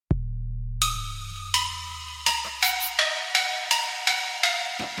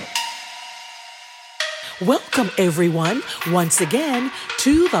Welcome, everyone, once again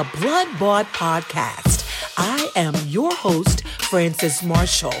to the Blood Bought Podcast. I am your host, Francis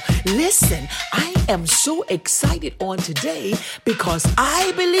Marshall. Listen, I am so excited on today because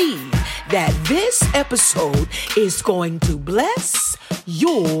I believe that this episode is going to bless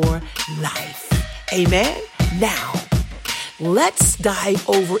your life. Amen. Now, let's dive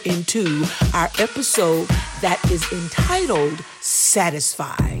over into our episode that is entitled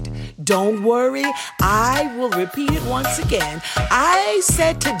Satisfied. Don't worry, I will repeat it once again. I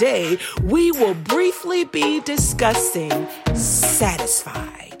said today we will briefly be discussing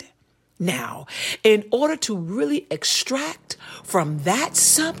satisfied. Now, in order to really extract from that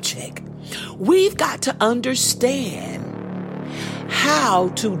subject, we've got to understand how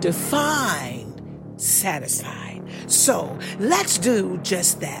to define satisfied. So let's do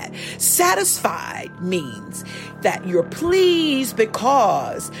just that. Satisfied means that you're pleased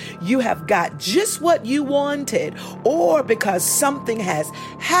because you have got just what you wanted, or because something has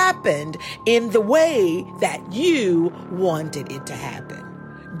happened in the way that you wanted it to happen.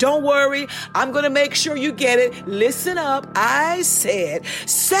 Don't worry, I'm going to make sure you get it. Listen up. I said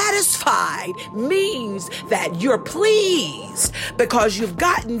satisfied means that you're pleased because you've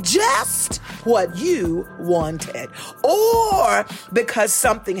gotten just what you wanted, or because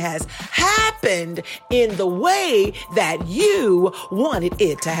something has happened in the way that you wanted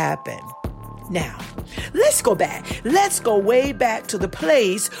it to happen. Now, let's go back. Let's go way back to the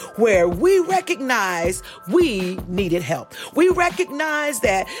place where we recognize we needed help. We recognize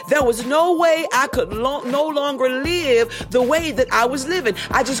that there was no way I could no longer live the way that I was living.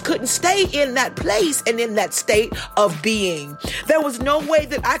 I just couldn't stay in that place and in that state of being. There was no way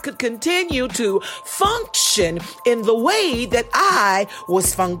that I could continue to function in the way that I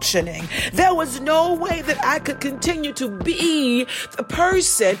was functioning. There was no way that I could continue to be the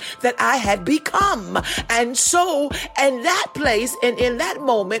person that I had become. And so, in that place and in that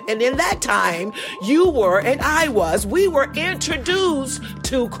moment and in that time, you were and I was, we were introduced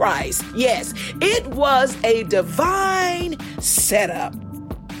to Christ. Yes, it was a divine setup.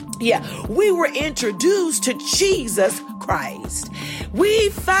 Yeah, we were introduced to Jesus Christ. We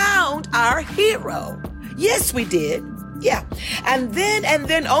found our hero. Yes, we did. Yeah. And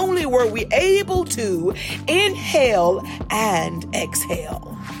then only were we able to inhale and exhale.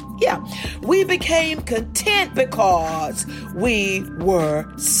 Yeah, we became content because we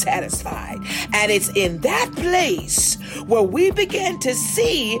were satisfied. And it's in that place where we began to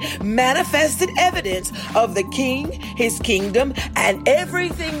see manifested evidence of the King, his kingdom, and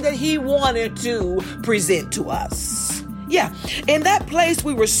everything that he wanted to present to us. Yeah, in that place,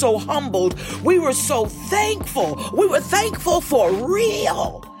 we were so humbled. We were so thankful. We were thankful for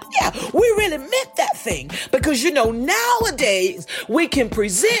real. Yeah, we really meant that thing because, nowadays we can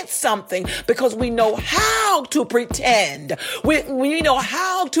present something because we know how to pretend. We know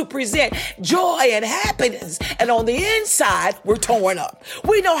how to present joy and happiness. And on the inside, we're torn up.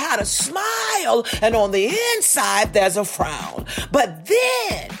 We know how to smile. And on the inside, there's a frown. But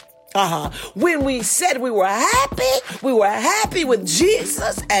then, when we said we were happy with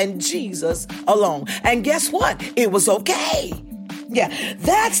Jesus and Jesus alone. And guess what? It was okay. Yeah,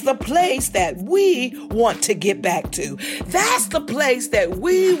 that's the place that we want to get back to. That's the place that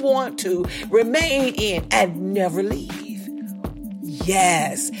we want to remain in and never leave.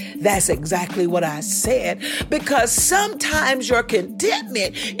 Yes, that's exactly what I said. Because sometimes your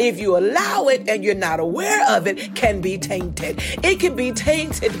contentment, if you allow it and you're not aware of it, can be tainted. It can be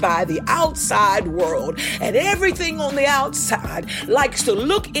tainted by the outside world. And everything on the outside likes to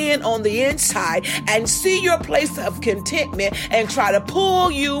look in on the inside and see your place of contentment and try to pull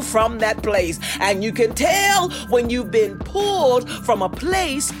you from that place. And you can tell when you've been pulled from a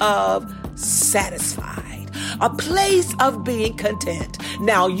place of satisfied. A place of being content.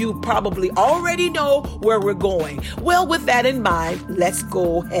 Now, you probably already know where we're going. Well, with that in mind, let's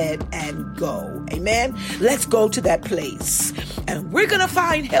go ahead and go. Amen. Let's go to that place. And we're going to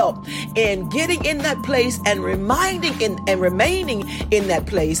find help in getting in that place and remaining in that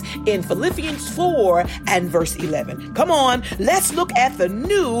place in Philippians 4 and verse 11. Come on, let's look at the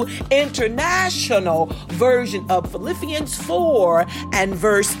New International Version of Philippians 4 and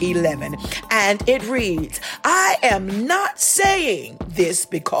verse 11. And it reads, I am not saying this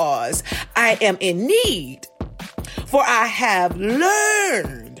because I am in need, for I have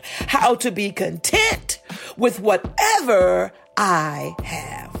learned how to be content with whatever I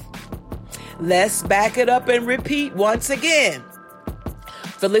have. Let's back it up and repeat once again.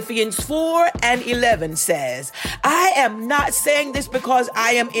 Philippians 4 and 11 says, I am not saying this because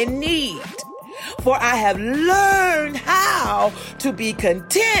I am in need, For I have learned how to be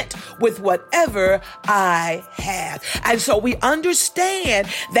content with whatever I have. And so we understand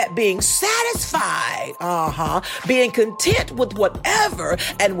that being satisfied, being content with whatever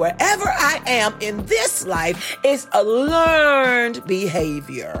and wherever I am in this life is a learned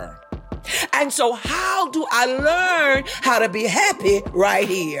behavior. And so how do I learn how to be happy right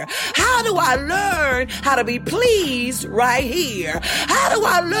here? How do I learn how to be pleased right here? How do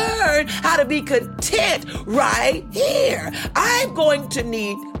I learn how to be content right here? I'm going to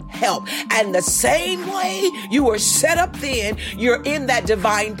need help. And the same way you were set up then, you're in that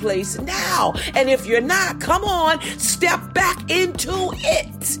divine place now. And if you're not, come on, step back into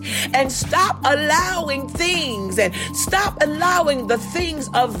it and stop allowing things and stop allowing the things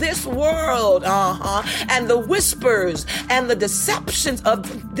of this world, and the whispers and the deceptions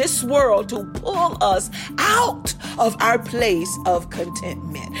of this world to pull us out of our place of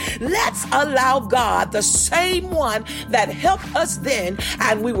contentment. Let's allow God, the same one that helped us then,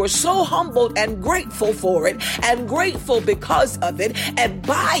 and we were so humbled and grateful for it and grateful because of it and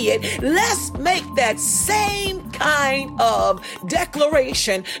by it. Let's make that same kind of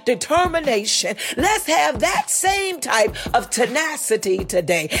declaration, determination. Let's have that same type of tenacity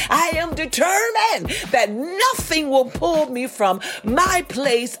today. I am determined that nothing will pull me from my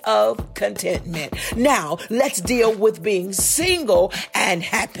place of contentment. Now, let's deal with being single and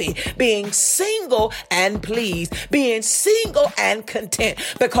happy, being single and pleased, being single and content,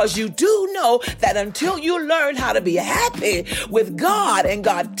 because you do know that until you learn how to be happy with God and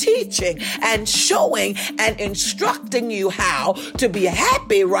God teaching and showing and instructing you how to be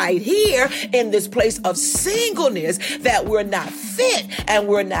happy right here in this place of singleness, that we're not fit and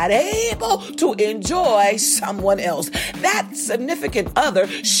we're not able to enjoy someone else. That significant other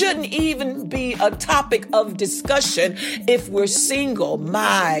shouldn't even be a topic of discussion if we're single.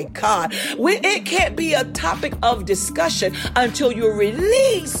 My God, it can't be a topic of discussion until you're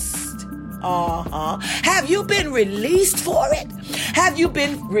released. Have you been released for it? Have you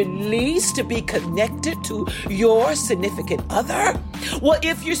been released to be connected to your significant other? Well,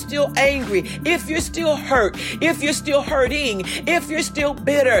 if you're still angry, if you're still hurt, if you're still hurting, if you're still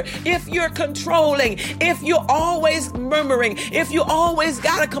bitter, if you're controlling, if you're always murmuring, if you always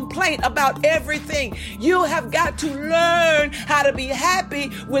got a complaint about everything, you have got to learn how to be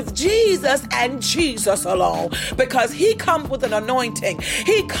happy with Jesus and Jesus alone, because he comes with an anointing.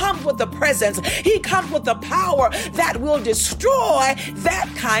 He comes with the presence. He comes with the power that will destroy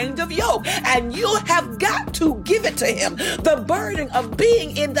that kind of yoke. And you have got to give it to him. The burden of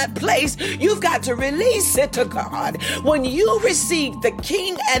being in that place, you've got to release it to God. When you receive the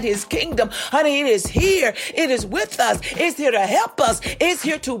King and his kingdom, honey, it is here. It is with us. It's here to help us. It's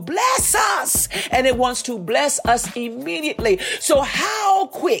here to bless us. And it wants to bless us immediately. So how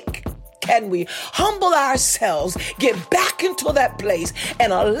quick can we humble ourselves, get back into that place,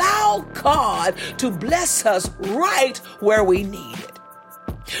 and allow God to bless us right where we need it?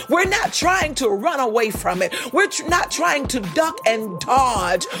 We're not trying to run away from it. We're not trying to duck and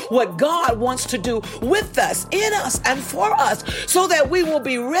dodge what God wants to do with us, in us, and for us, so that we will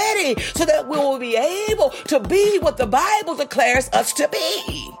be ready, so that we will be able to be what the Bible declares us to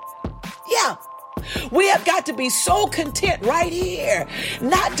be. Yeah. We have got to be so content right here,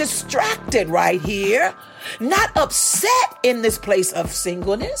 not distracted right here, not upset in this place of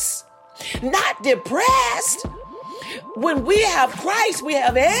singleness, not depressed. When we have Christ, we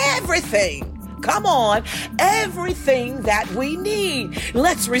have everything. Come on, everything that we need.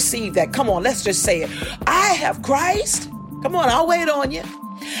 Let's receive that. Come on, let's just say it. I have Christ. Come on, I'll wait on you.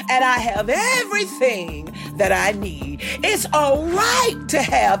 And I have everything that I need. It's all right to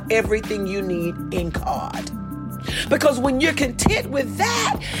have everything you need in God. Because when you're content with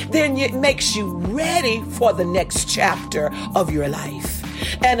that, then it makes you ready for the next chapter of your life.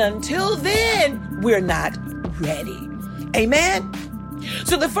 And until then, we're not ready. Amen.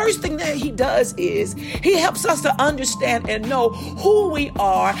 So the first thing that he does is he helps us to understand and know who we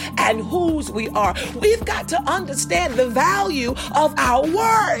are and whose we are. We've got to understand the value of our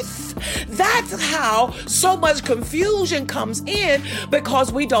worth. That's how so much confusion comes in,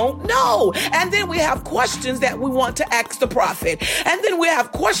 because we don't know. And then we have questions that we want to ask the prophet. And then we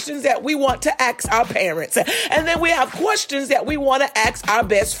have questions that we want to ask our parents. And then we have questions that we want to ask our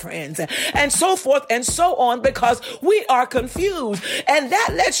best friends, and so forth and so on, because we are confused. And that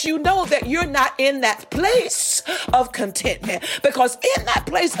lets you know that you're not in that place of contentment, because in that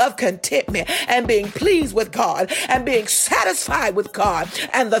place of contentment and being pleased with God and being satisfied with God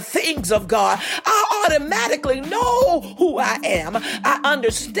and the things of of God, I automatically know who I am. I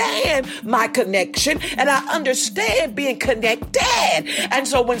understand my connection, and I understand being connected. And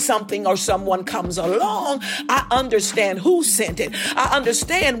so when something or someone comes along, I understand who sent it. I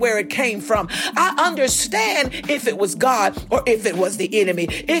understand where it came from. I understand if it was God or if it was the enemy,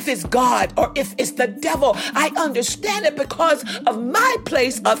 if it's God or if it's the devil. I understand it because of my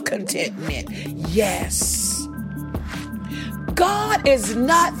place of contentment. Yes. God is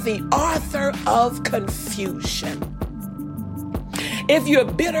not the author of confusion. If you're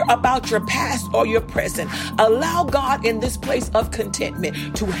bitter about your past or your present, allow God in this place of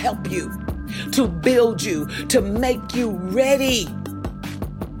contentment to help you, to build you, to make you ready.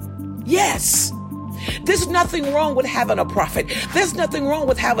 Yes. There's nothing wrong with having a prophet. There's nothing wrong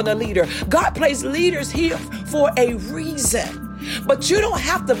with having a leader. God placed leaders here for a reason. But you don't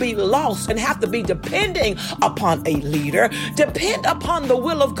have to be lost and have to be depending upon a leader. Depend upon the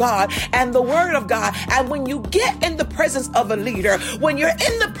will of God and the word of God. And when you get in the presence of a leader, when you're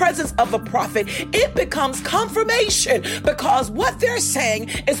in the presence of a prophet, it becomes confirmation, because what they're saying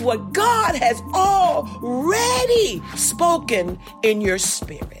is what God has already spoken in your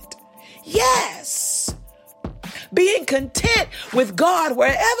spirit. Yes. Being content with God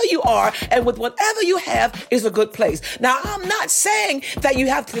wherever you are and with whatever you have is a good place. Now, I'm not saying that you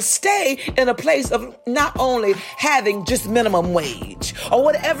have to stay in a place of not only having just minimum wage or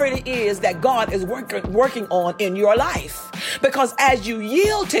whatever it is that God is working on in your life. Because as you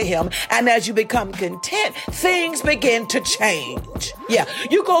yield to him and as you become content, things begin to change. Yeah,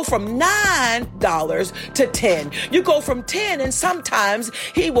 you go from $9 to 10. You go from 10 and sometimes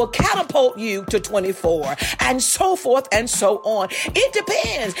he will catapult you to 24 and so forth and so on. It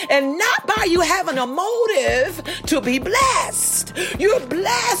depends, and not by you having a motive to be blessed. You're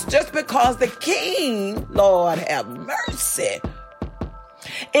blessed just because the King, Lord have mercy,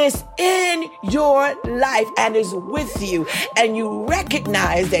 is in your life and is with you, and you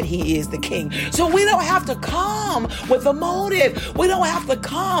recognize that he is the King. So we don't have to come with a motive. We don't have to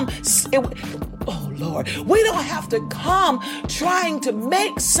come, oh Lord, we don't have to come trying to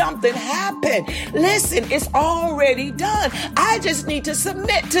make something happen. Listen, it's already done. I just need to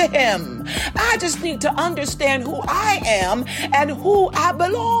submit to him. I just need to understand who I am and who I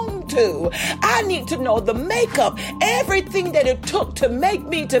belong to. I need to know the makeup, everything that it took to make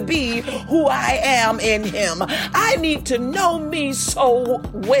me to be who I am in him. I need to know me so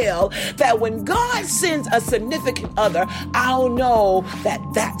well that when God sends a significant other, I'll know that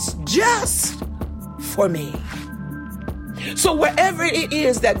that's just for me. So wherever it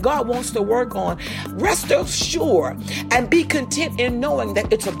is that God wants to work on, rest assured and be content in knowing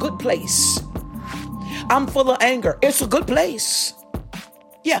that it's a good place. I'm full of anger. It's a good place.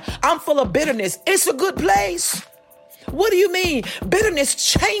 Yeah, I'm full of bitterness. It's a good place. What do you mean? Bitterness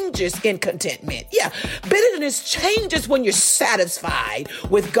changes in contentment. Yeah, bitterness changes when you're satisfied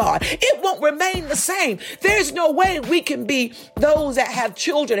with God. It won't remain the same. There's no way we can be those that have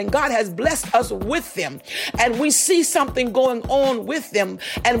children and God has blessed us with them, and we see something going on with them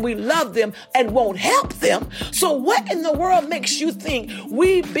and we love them and won't help them. So what in the world makes you think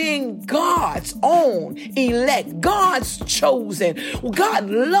we, being God's own elect, God's chosen, God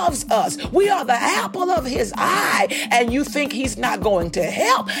loves us, we are the apple of his eye, and you think he's not going to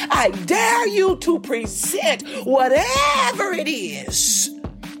help? I dare you to present whatever it is,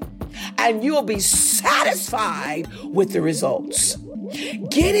 and you'll be satisfied with the results.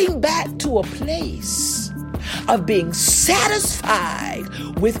 Getting back to a place of being satisfied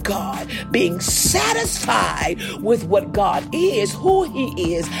with God, being satisfied with what God is, who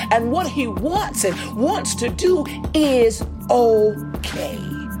he is, and what he wants and wants to do is okay.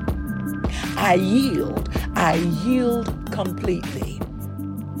 I yield completely.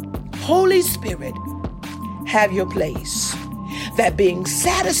 Holy Spirit, have your place. That being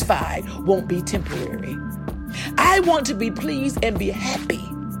satisfied won't be temporary. I want to be pleased and be happy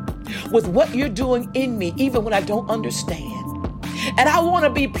with what you're doing in me, even when I don't understand. And I want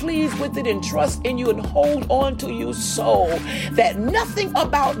to be pleased with it and trust in you and hold on to you so that nothing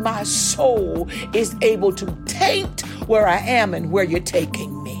about my soul is able to taint where I am and where you're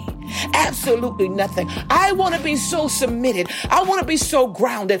taking me. Absolutely nothing. I want to be so submitted. I want to be so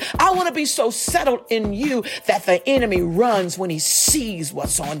grounded. I want to be so settled in you that the enemy runs when he sees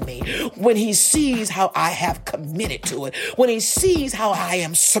what's on me, when he sees how I have committed to it, when he sees how I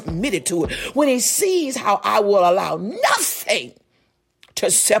am submitted to it, when he sees how I will allow nothing to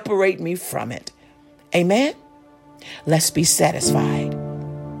separate me from it. Amen. Let's be satisfied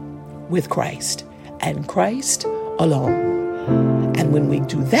with Christ and Christ alone. And when we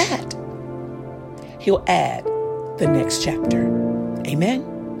do that, he'll add the next chapter.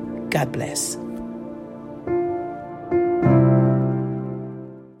 Amen. God bless.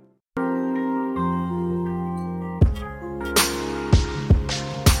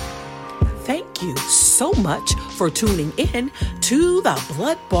 Thank you so much for tuning in to the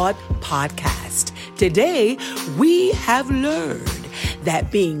Blood Bought Podcast. Today, we have learned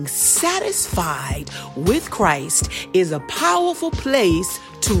that being satisfied with Christ is a powerful place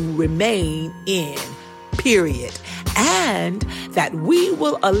to remain in, period. And that we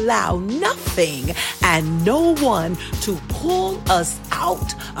will allow nothing and no one to pull us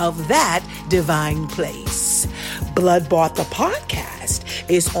out of that divine place. Blood Bought the Podcast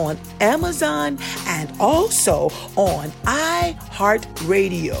is on Amazon and also on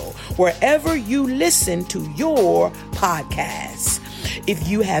iHeartRadio, wherever you listen to your podcasts. If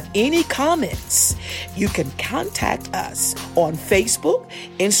you have any comments, you can contact us on Facebook,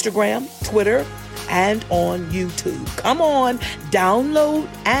 Instagram, Twitter, and on YouTube. Come on, download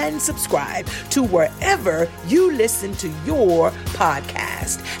and subscribe to wherever you listen to your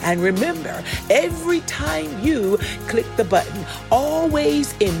podcast. And remember, every time you click the button,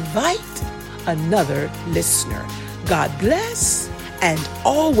 always invite another listener. God bless and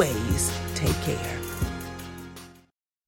always take care.